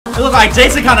looked like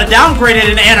Jason kind of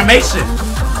downgraded in animation.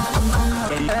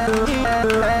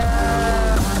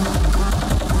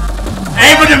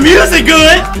 Hey, but the music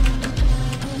good!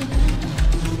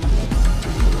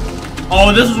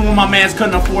 Oh, this is when my mans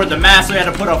couldn't afford the mask, so he had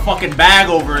to put a fucking bag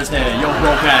over his head. Yo,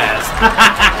 broke ass.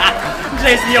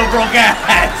 Jason, yo, broke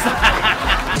ass.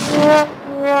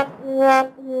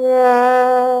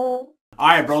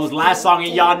 Alright, bro, this last song,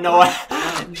 and y'all know it.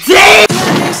 Damn!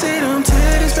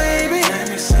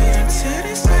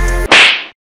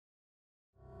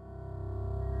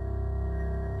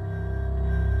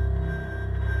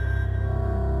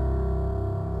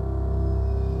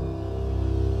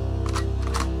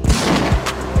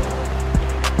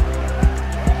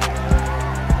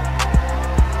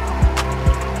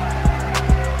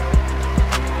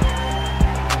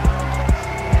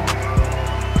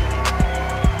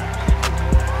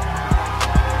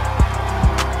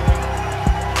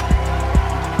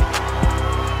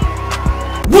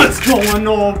 What's going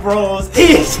on, bros?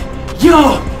 It's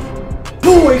your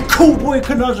boy, CoolBoy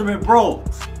Conundrum, and bros.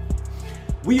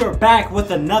 We are back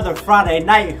with another Friday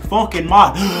night Funkin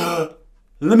mod.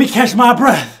 Let me catch my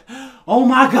breath. Oh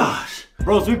my gosh.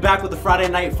 Bros, we back with the Friday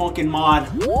night Funkin mod.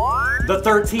 The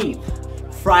 13th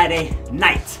Friday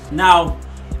night. Now,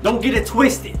 don't get it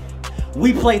twisted.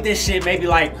 We played this shit maybe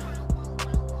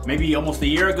almost a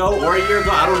year ago or a year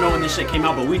ago. I don't know when this shit came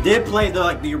out, but we did play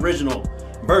the original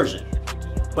version.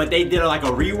 But they did like a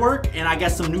rework and I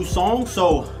guess some new songs,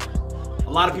 so a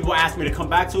lot of people asked me to come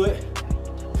back to it.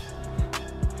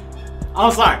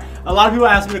 I'm sorry, a lot of people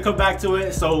asked me to come back to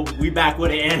it, so we back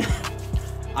with it. And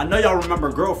I know y'all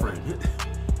remember Girlfriend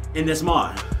in this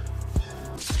mod.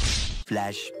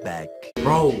 Flashback.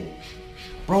 Bro,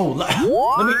 let me.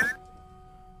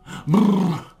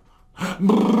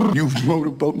 You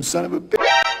motorboating son of a bitch.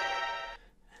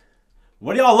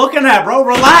 What are y'all looking at, bro?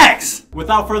 Relax!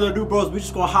 Without further ado, bros, we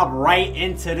just gonna hop right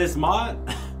into this mod.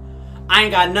 I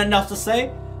ain't got nothing else to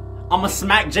say. I'ma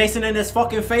smack Jason in his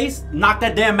fucking face, knock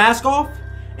that damn mask off,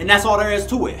 and that's all there is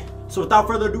to it. So without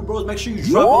further ado, bros, make sure you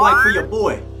drop a like for your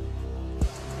boy.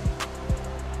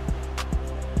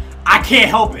 I can't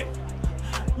help it.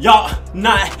 Y'all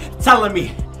not telling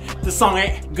me the song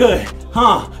ain't good.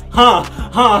 Stop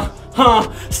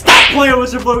playing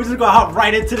with your boy. We just gonna hop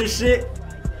right into this shit.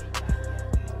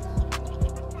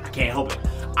 I can't help it.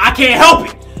 I can't help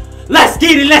it. Let's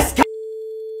get it. Let's go.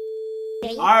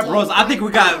 Alright, bros. I think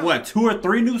we got, what, 2 or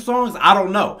 3 new songs? I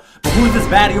don't know. But who's this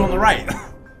baddie on the right?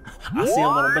 I see a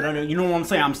little bit of it. You know what I'm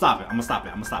saying? I'm stopping. I'm gonna stop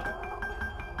it. I'm gonna stop it.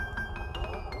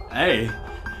 Hey.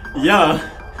 Yeah.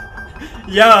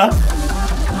 Yeah.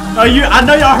 Oh, I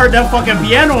know y'all heard that fucking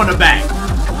piano in the back.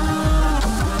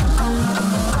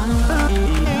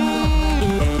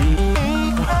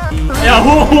 Yeah,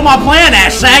 who am I playing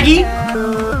at? Shaggy?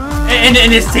 In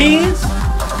his teens?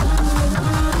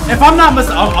 If I'm not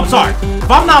I'm sorry.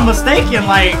 If I'm not mistaken,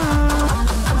 like,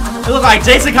 it looked like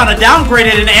Jason kind of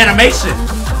downgraded in animation.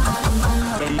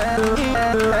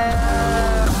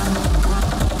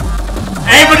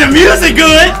 Hey, but the music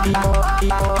good.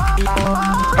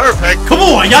 Perfect. Come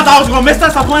on, y'all thought I was gonna miss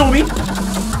that? Stop playing with me.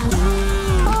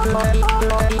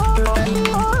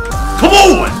 Come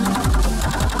on.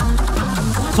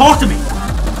 Talk to me.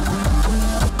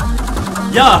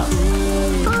 Yeah.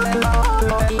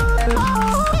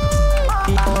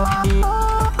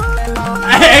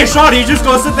 Hey, shorty, you just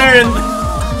gonna sit there and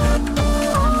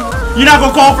you're not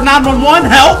gonna call for 911?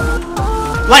 Help?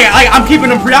 Like I'm keeping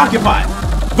them preoccupied.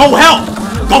 Go help.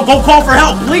 Go call for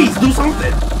help, please. Do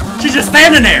something. She's just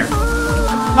standing there.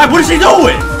 Like, what is she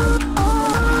doing?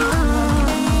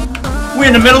 We're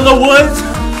in the middle of the woods.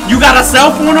 You got a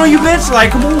cell phone on you, bitch?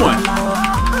 Like, come on.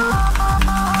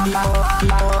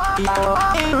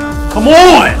 Come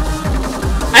on!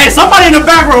 Hey, somebody in the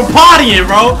background partying,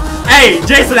 bro. Hey,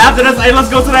 Jason, after this, hey, let's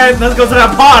go to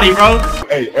that party, bro.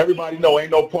 Hey, everybody know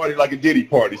ain't no party like a Diddy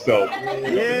party, so.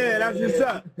 Yeah, that's what's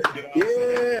up.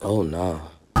 Yeah. Oh no.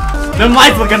 Them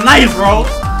lights looking nice, bro.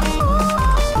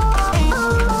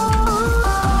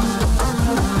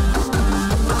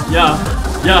 Yeah.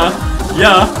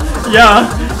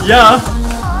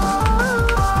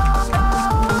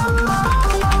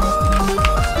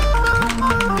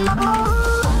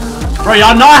 Bro,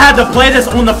 y'all know I had to play this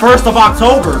on the 1st of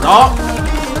October, dog.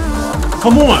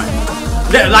 Come on.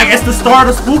 Like, it's the start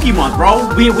of spooky month, bro.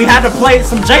 We had to play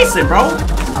some Jason, bro.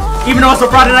 Even though it's a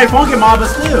Friday night Funkin mod, but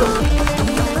still.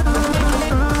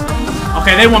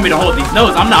 Okay, they want me to hold these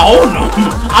notes. I'm not holding them.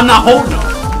 I'm not holding them.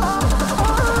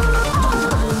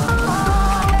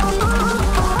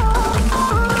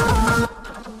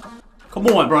 Come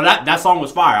on, bro. That song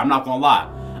was fire. I'm not gonna lie.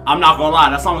 I'm not gonna lie,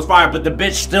 that song was fire, but the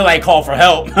bitch still ain't called for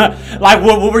help. Like,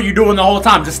 what were you doing the whole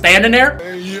time? Just standing there?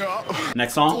 Yeah.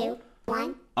 Next song? 2,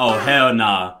 1. Oh, hell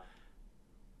nah.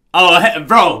 Oh,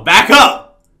 bro, back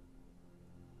up!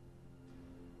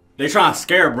 They trying to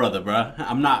scare a brother, bro.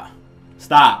 I'm not.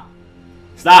 Stop.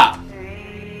 Stop.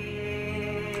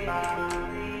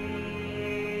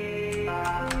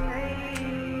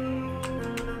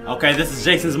 Okay, this is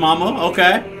Jason's mama.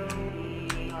 Okay.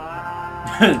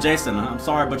 Jason, I'm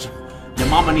sorry, but your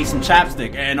mama needs some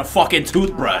chapstick and a fucking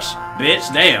toothbrush,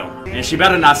 bitch. Damn. And she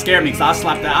better not scare me, cause I'll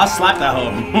slap that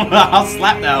hoe. I'll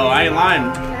slap that hoe. I ain't lying.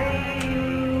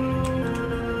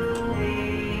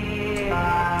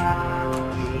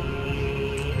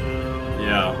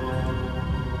 Yeah.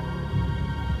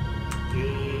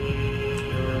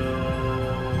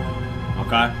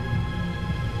 Okay.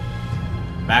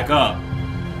 Back up.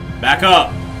 Back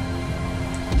up.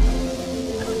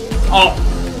 Oh.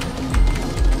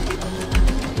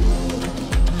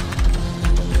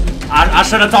 I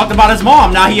should have talked about his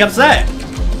mom. Now he upset.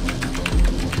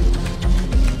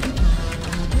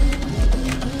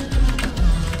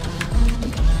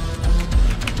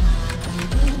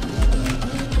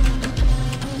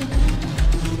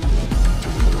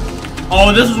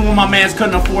 Oh, this is when my mans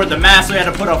couldn't afford the mask, so he had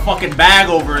to put a fucking bag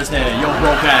over his head. Yo,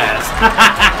 broke ass.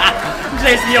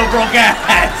 Jason, yo, broke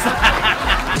ass.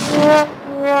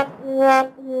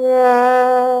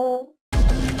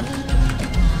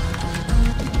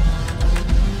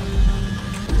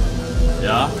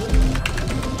 Yeah.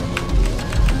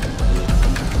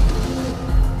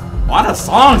 Why the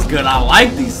song's good? I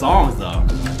like these songs though.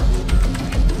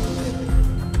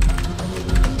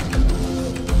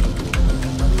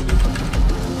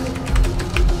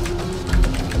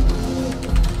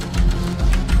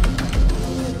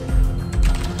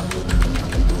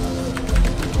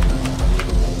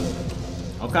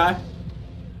 Okay.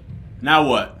 Now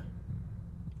what?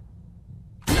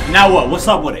 Now what? What's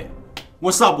up with it?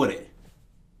 What's up with it?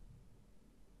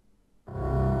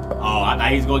 Oh, I thought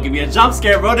he was gonna give me a jump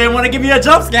scare, bro. Didn't want to give me a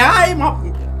jump scare.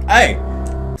 Hey,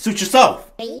 suit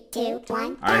yourself. 3, 2, 1.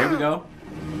 All right, here we go.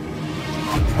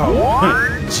 Bro,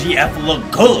 GF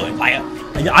look good. Like,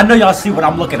 I know y'all see what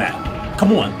I'm looking at.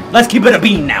 Come on, let's keep it a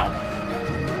bean now.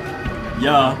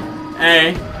 Yeah.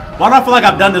 Hey, why do I feel like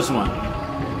I've done this one?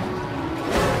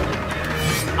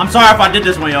 I'm sorry if I did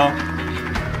this one, y'all.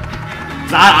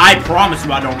 Cause I promise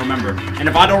you I don't remember. And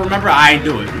if I don't remember, I ain't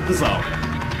do it. So.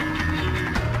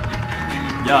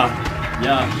 Yeah.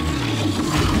 Yeah.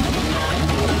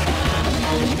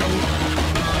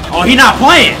 Oh, he not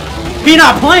playing. He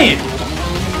not playing.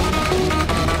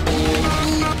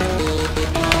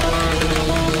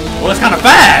 Well, it's kind of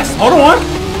fast. Hold on.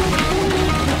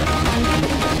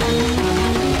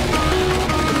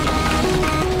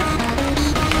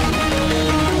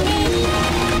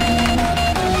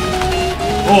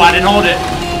 Oh, I didn't hold it.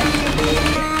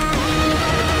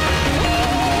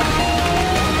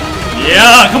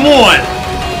 Yeah, come on.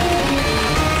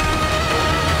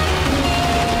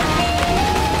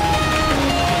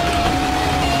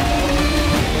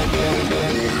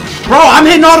 Bro, I'm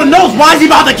hitting all the notes. Why is he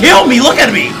about to kill me? Look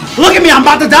at me. Look at me. I'm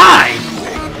about to die.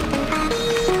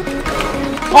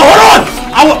 Oh,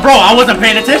 hold on. Bro, I wasn't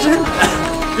paying attention.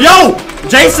 Yo,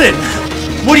 Jason,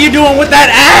 what are you doing with that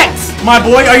axe? My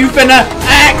boy, are you finna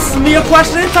ask me a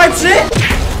question type shit?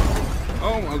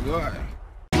 Oh my god.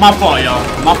 My fault, y'all.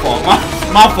 My fault.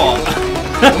 My fault.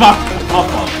 my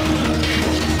fault.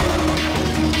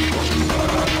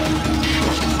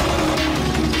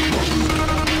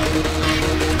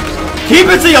 Keep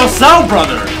it to yourself,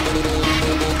 brother.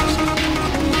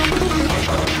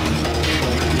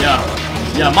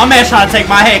 Yeah, my man trying to take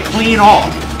my head clean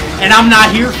off. And I'm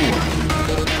not here for it.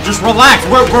 Just relax.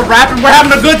 We're rapping. We're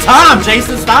having a good time,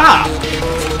 Jason. Stop.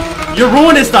 You're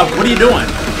ruining stuff. What are you doing?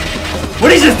 What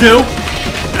did he just do?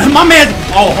 My man.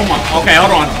 Oh, hold on. Okay,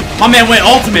 hold on. My man went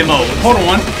ultimate mode. Hold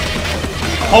on.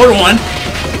 Hold on.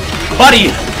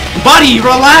 Buddy,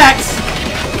 relax.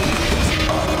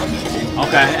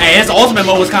 Okay. Hey, his ultimate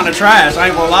mode was kind of trash. I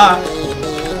ain't gonna lie.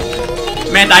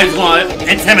 Man thought he was gonna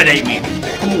intimidate me.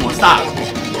 Come on, stop.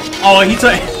 Oh, did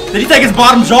he take his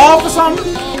bottom jaw off or something?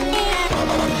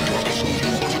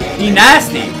 He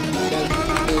nasty.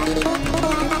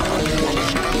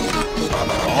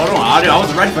 Hold on, I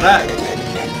wasn't ready for that.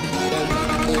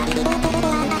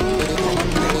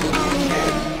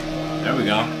 There we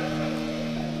go.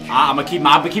 I'm gonna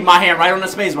keep my hand right on the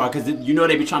space bar because you know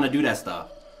they be trying to do that stuff.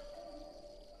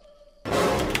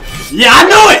 Yeah,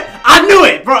 I knew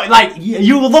it, bro. Like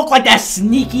you look like that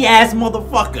sneaky ass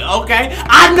motherfucker. Okay,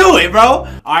 I knew it, bro.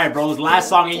 All right, bro. This last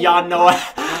song, and y'all know it.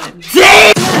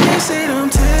 Damn.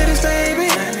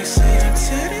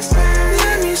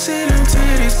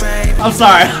 I'm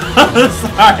sorry. I'm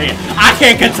sorry. I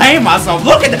can't contain myself.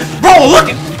 Look at that. Bro, look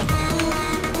at.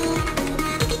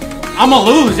 I'ma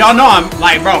lose. Y'all know I'm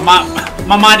like, bro,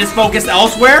 my mind is focused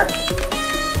elsewhere.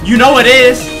 You know it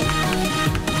is.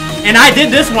 And I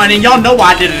did this one, and y'all know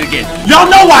why I did it again. Y'all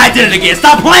know why I did it again.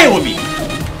 Stop playing with me.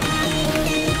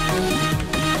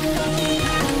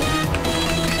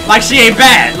 Like, she ain't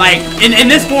bad. Like, in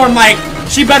this form, like,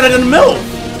 she better than the MILF.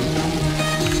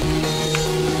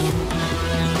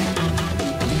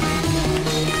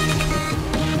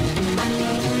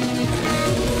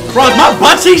 Bro, is my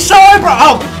butt cheek showing, bro?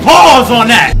 Oh, pause on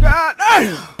that. God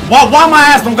damn. Why my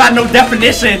ass don't got no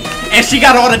definition and she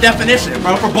got all the definition,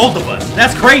 bro, for both of us?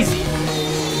 That's crazy.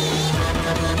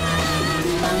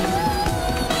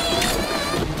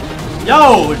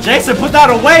 Yo, Jason, put that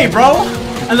away, bro.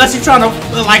 Unless you're trying to,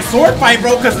 like, sword fight,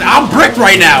 bro, because I'm bricked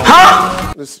right now.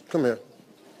 Huh? Listen, come here.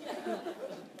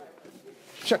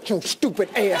 Shut your stupid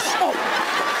ass up.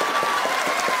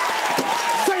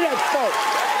 Say that, folks.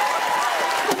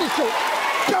 What is your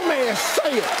dumb ass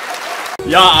say it?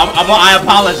 Yo, I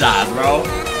apologize, bro.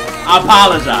 I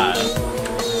apologize.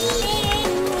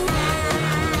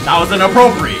 That was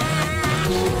inappropriate.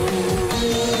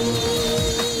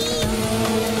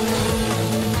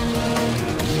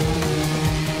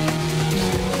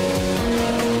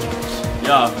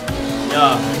 Yeah.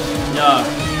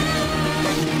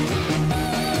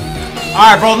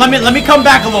 Alright, bro, let me come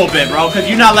back a little bit, bro, because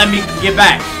you're not letting me get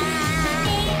back.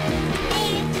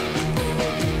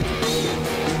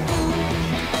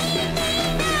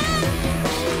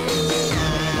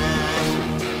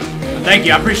 Thank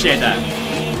you, I appreciate that.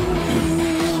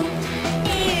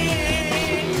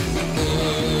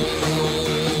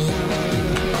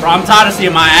 Bro, I'm tired of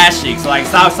seeing my ass cheeks. Like,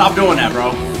 stop doing that,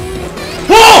 bro.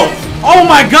 Whoa! Oh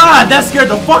my god, that scared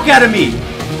the fuck out of me.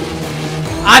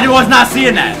 I was not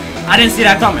seeing that. I didn't see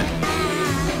that coming.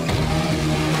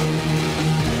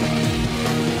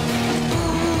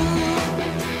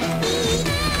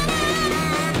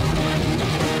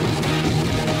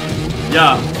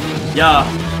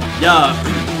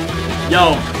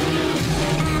 Yo.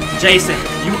 Jason,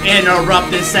 you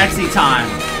interrupted sexy time.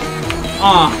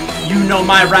 You know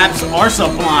my raps are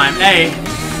sublime. Hey,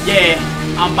 yeah,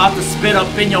 I'm about to spit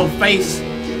up in your face.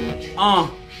 I'm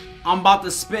about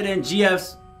to spit in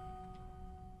GF's.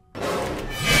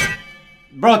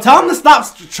 Bro, tell him to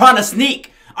stop trying to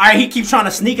sneak. Alright, he keeps trying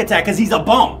to sneak attack because he's a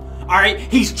bum. Alright,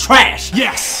 he's trash.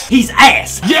 Yes. He's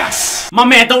ass. Yes. My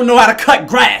man don't know how to cut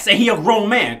grass and he a grown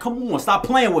man. Come on, stop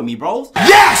playing with me, bros.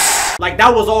 Yes. Like,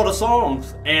 that was all the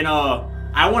songs. And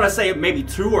I want to say maybe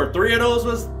 2 or 3 of those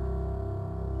was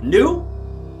new.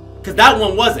 Because that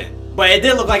one wasn't. But it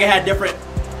did look like it had different.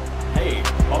 Hey,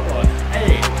 hold on.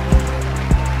 Hey.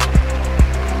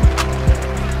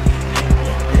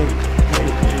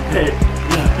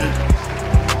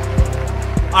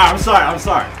 Alright, I'm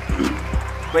sorry.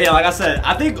 But yeah, like I said,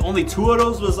 I think only 2 of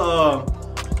those was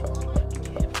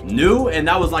new, and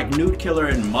that was like Nude Killer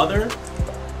and Mother.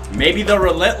 Maybe the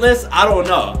Relentless, I don't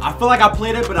know. I feel like I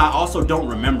played it, but I also don't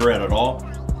remember it at all.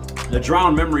 The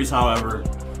Drowned Memories, however,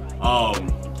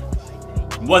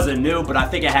 wasn't new, but I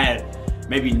think it had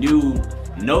maybe new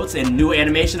notes and new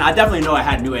animation. I definitely know it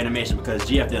had new animation because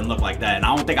GF didn't look like that, and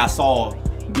I don't think I saw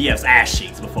BF's ass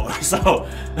cheeks before. So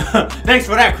thanks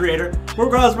for that, creator.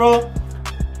 Regardless, bro,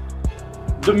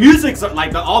 the music's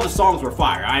like all the songs were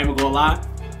fire. I ain't even gonna lie.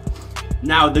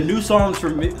 Now the new songs for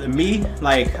me,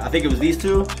 like I think it was these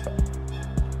 2,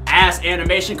 ass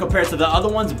animation compared to the other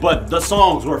ones, but the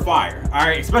songs were fire. All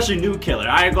right, especially Nude Killer.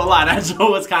 I ain't gonna lie, that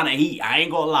show was kind of heat. I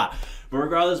ain't gonna lie. But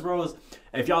regardless, bros,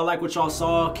 if y'all like what y'all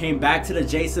saw, came back to the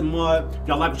Jason mod. If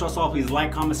y'all like what y'all saw, please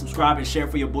like, comment, subscribe, and share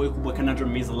for your boy CoolBoy Conundrum.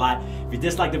 It means a lot. If you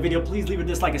disliked the video, please leave a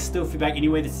dislike and still feedback.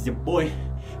 Anyway, this is your boy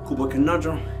CoolBoy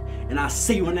Conundrum, and I'll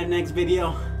see you in the next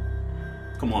video.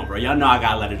 Come on, bro. Y'all know I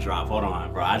gotta let it drop. Hold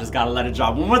on, bro. I just gotta let it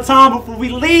drop one more time before we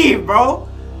leave, bro.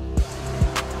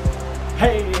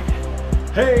 Hey,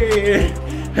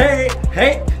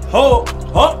 ho,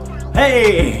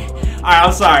 hey. Alright,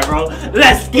 I'm sorry, bro.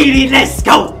 Let's get it, let's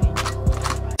go.